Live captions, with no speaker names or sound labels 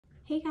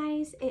Hey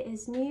guys, it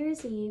is New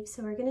Year's Eve,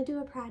 so we're going to do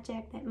a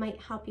project that might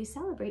help you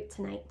celebrate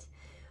tonight.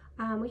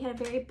 We had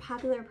a very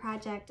popular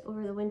project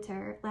over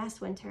the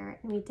last winter,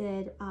 and we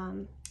did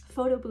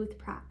photo booth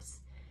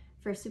props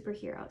for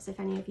superheroes, if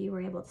any of you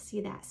were able to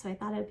see that. So I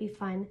thought it would be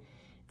fun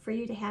for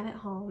you to have at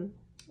home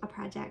a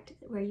project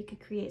where you could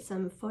create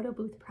some photo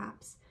booth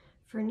props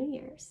for New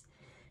Year's.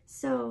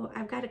 So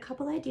I've got a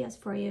couple ideas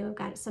for you. I've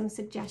got some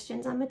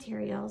suggestions on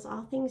materials,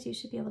 all things you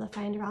should be able to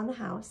find around the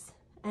house,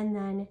 and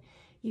then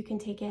you can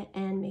take it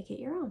and make it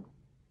your own.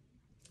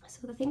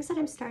 So the things that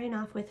I'm starting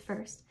off with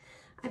first,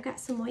 I've got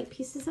some white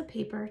pieces of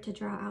paper to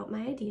draw out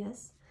my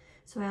ideas.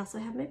 So I also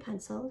have my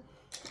pencil.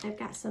 I've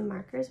got some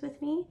markers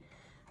with me.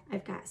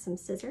 I've got some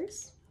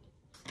scissors.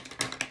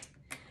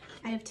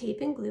 I have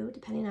tape and glue,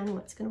 depending on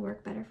what's going to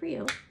work better for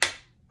you.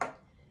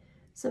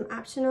 Some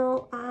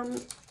optional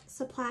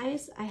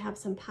supplies. I have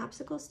some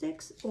popsicle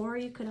sticks, or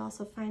you could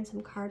also find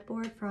some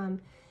cardboard from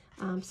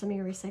some of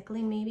your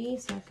recycling maybe.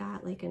 So I've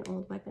got like an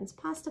old Wegmans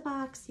pasta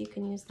box. You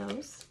can use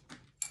those.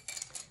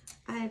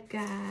 I've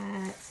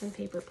got some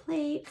paper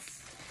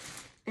plates.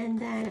 And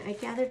then I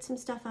gathered some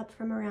stuff up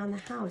from around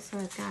the house. So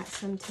I've got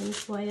some tin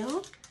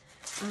foil.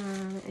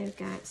 I've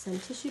got some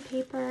tissue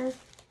paper.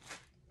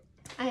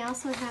 I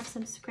also have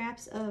some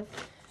scraps of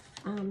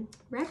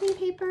wrapping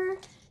paper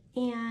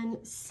and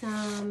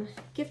some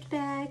gift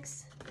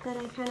bags that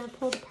I kind of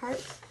pulled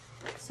apart.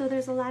 So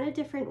there's a lot of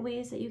different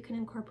ways that you can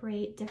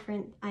incorporate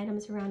different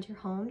items around your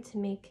home to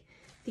make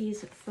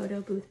these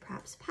photo booth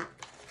props pop.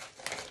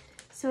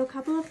 So a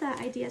couple of the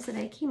ideas that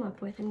I came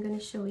up with, I'm going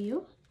to show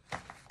you.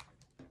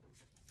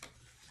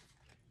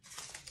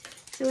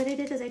 So what I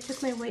did is I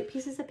took my white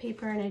pieces of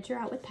paper and I drew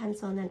out with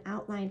pencil and then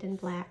outlined in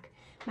black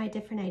my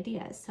different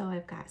ideas. So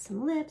I've got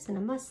some lips and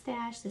a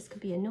mustache. This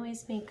could be a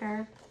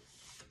noisemaker.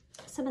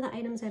 Some of the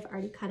items I've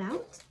already cut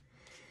out.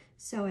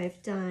 So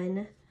I've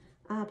done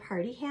a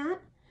party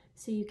hat.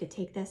 So you could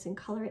take this and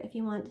color it if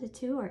you wanted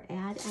to, or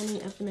add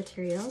any of the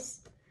materials.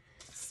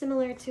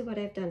 Similar to what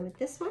I've done with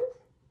this one.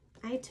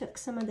 I took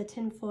some of the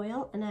tin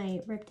foil and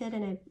I ripped it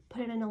and I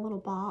put it in a little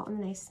ball, and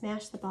then I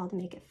smashed the ball to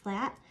make it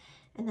flat,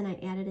 and then I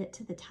added it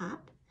to the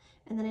top.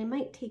 And then I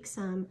might take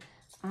some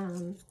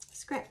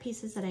scrap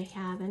pieces that I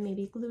have and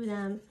maybe glue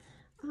them,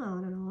 I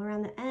don't know,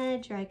 around the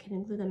edge, or I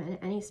can glue them in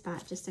any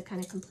spot just to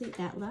kind of complete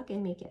that look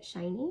and make it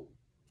shiny.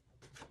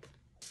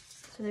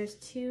 So there's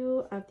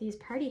two of these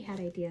party hat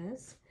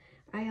ideas.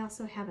 I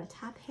also have a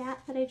top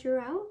hat that I drew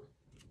out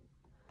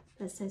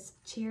that says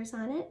cheers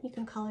on it. You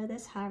can color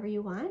this however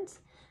you want.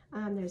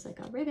 There's like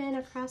a ribbon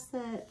across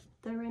the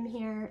rim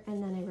here,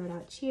 and then I wrote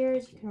out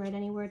cheers. You can write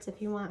any words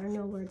if you want, or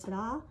no words at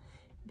all.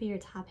 Be your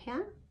top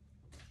hat.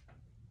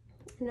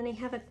 And then I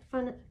have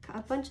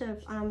a bunch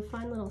of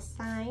fun little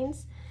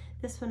signs.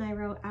 This one I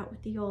wrote out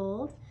with the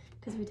old,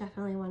 because we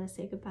definitely want to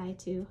say goodbye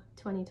to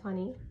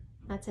 2020.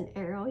 That's an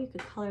arrow. You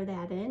could color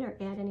that in or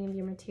add any of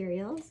your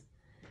materials.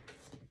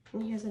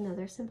 And here's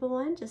another simple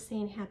one, just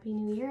saying Happy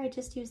New Year. I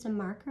just used a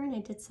marker and I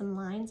did some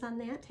lines on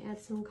that to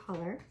add some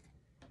color.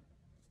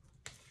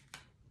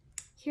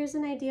 Here's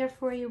an idea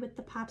for you with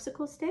the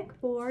popsicle stick,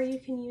 or you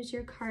can use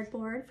your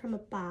cardboard from a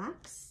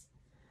box.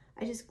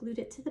 I just glued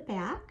it to the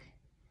back.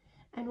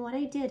 And what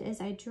I did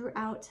is I drew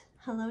out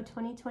Hello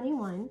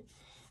 2021,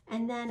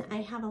 and then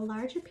I have a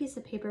larger piece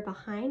of paper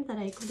behind that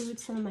I glued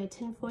some of my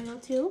tin foil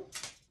to.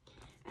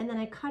 And then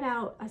I cut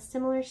out a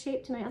similar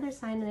shape to my other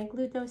sign and I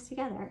glued those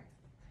together.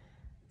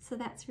 So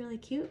that's really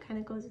cute, kind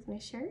of goes with my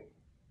shirt.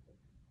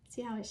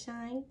 See how it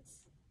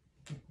shines?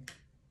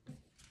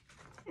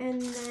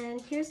 And then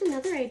here's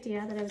another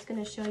idea that I was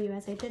going to show you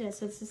as I did it.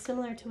 So this is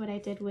similar to what I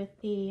did with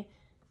the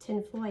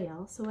tin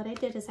foil. So what I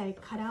did is I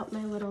cut out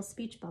my little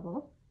speech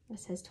bubble. It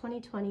says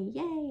 2020,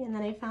 yay! And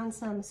then I found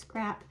some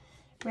scrap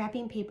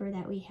wrapping paper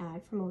that we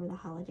had from over the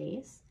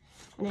holidays.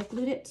 And I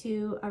glued it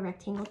to a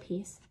rectangle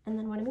piece. And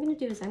then what I'm going to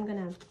do is I'm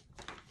going to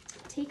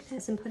take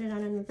this and put it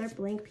on another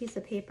blank piece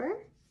of paper.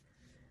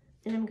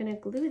 And I'm going to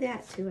glue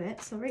that to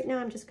it. So right now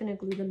I'm just going to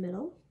glue the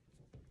middle,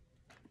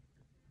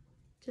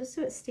 just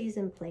so it stays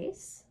in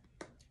place.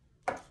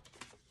 And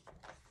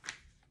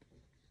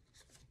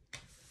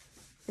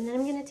then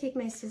I'm going to take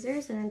my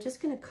scissors and I'm just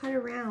going to cut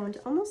around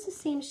almost the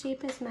same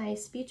shape as my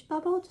speech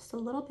bubble, just a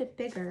little bit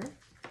bigger.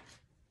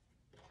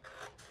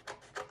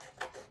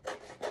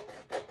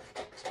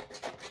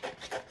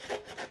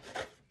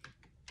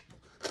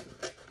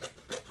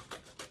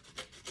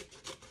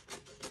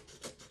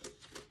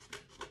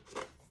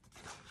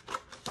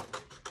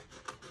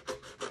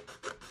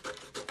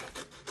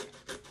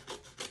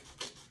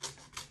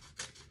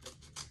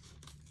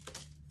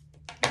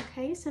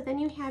 Okay, so then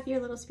you have your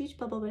little speech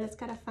bubble, but it's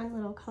got a fun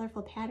little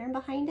colorful pattern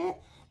behind it,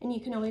 and you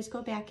can always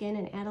go back in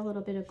and add a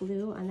little bit of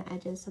glue on the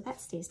edges so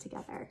that stays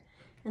together.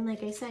 And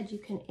like I said, you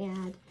can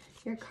add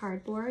your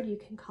cardboard. You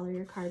can color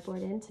your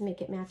cardboard in to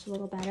make it match a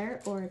little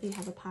better, or if you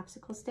have a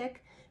popsicle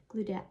stick,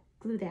 glue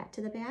that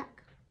to the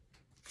back.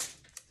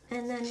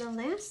 And then the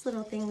last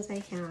little things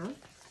I have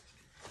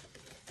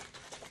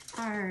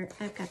are,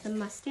 I've got the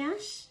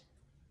mustache,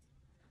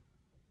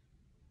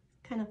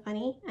 kind of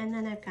funny, and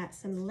then I've got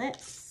some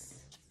lips,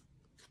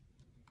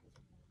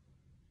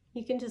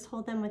 You can just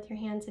hold them with your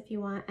hands if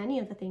you want. Any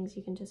of the things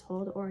you can just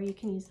hold, or you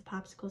can use the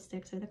popsicle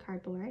sticks or the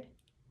cardboard.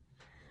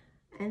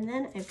 And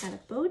then I've got a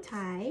bow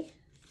tie.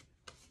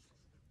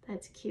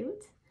 That's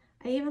cute.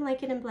 I even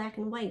like it in black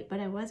and white, but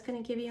I was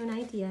going to give you an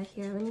idea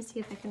here. Let me see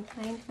if I can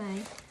find my...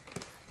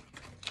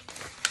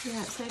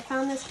 Yeah, so I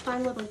found this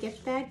fun little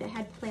gift bag that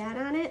had plaid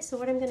on it. So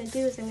what I'm going to do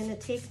is I'm going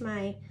to take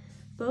my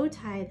bow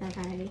tie that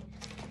I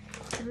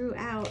drew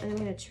out and I'm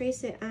going to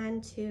trace it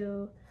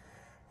onto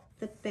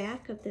the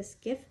back of this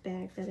gift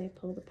bag that I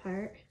pulled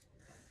apart.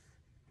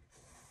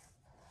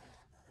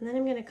 And then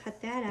I'm going to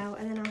cut that out,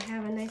 and then I'll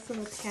have a nice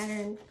little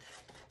pattern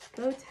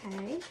bow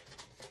tie.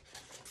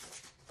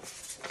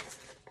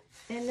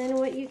 And then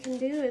what you can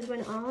do is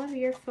when all of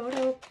your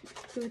photo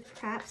booth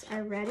props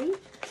are ready,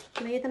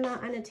 lay them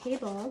out on a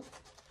table,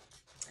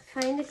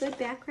 find a good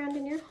background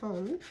in your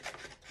home,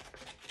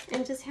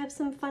 and just have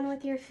some fun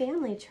with your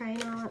family,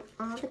 trying out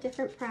all the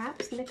different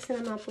props,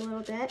 mixing them up a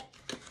little bit.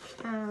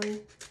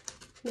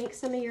 Make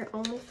some of your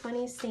own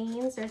funny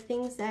sayings or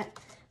things that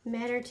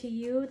matter to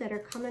you that are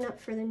coming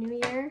up for the new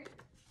year.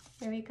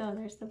 There we go,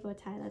 there's the bow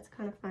tie, that's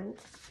kind of fun.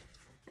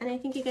 And I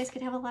think you guys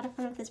could have a lot of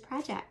fun with this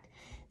project.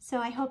 So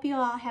I hope you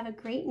all have a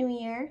great new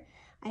year.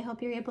 I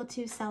hope you're able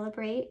to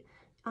celebrate,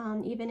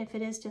 even if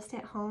it is just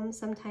at home.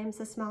 Sometimes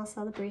the small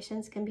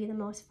celebrations can be the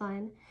most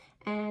fun.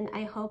 And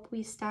I hope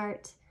we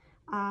start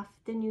off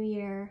the new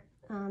year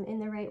in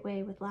the right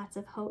way with lots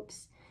of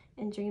hopes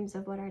and dreams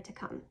of what are to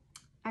come.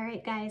 All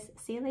right, guys,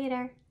 see you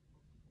later.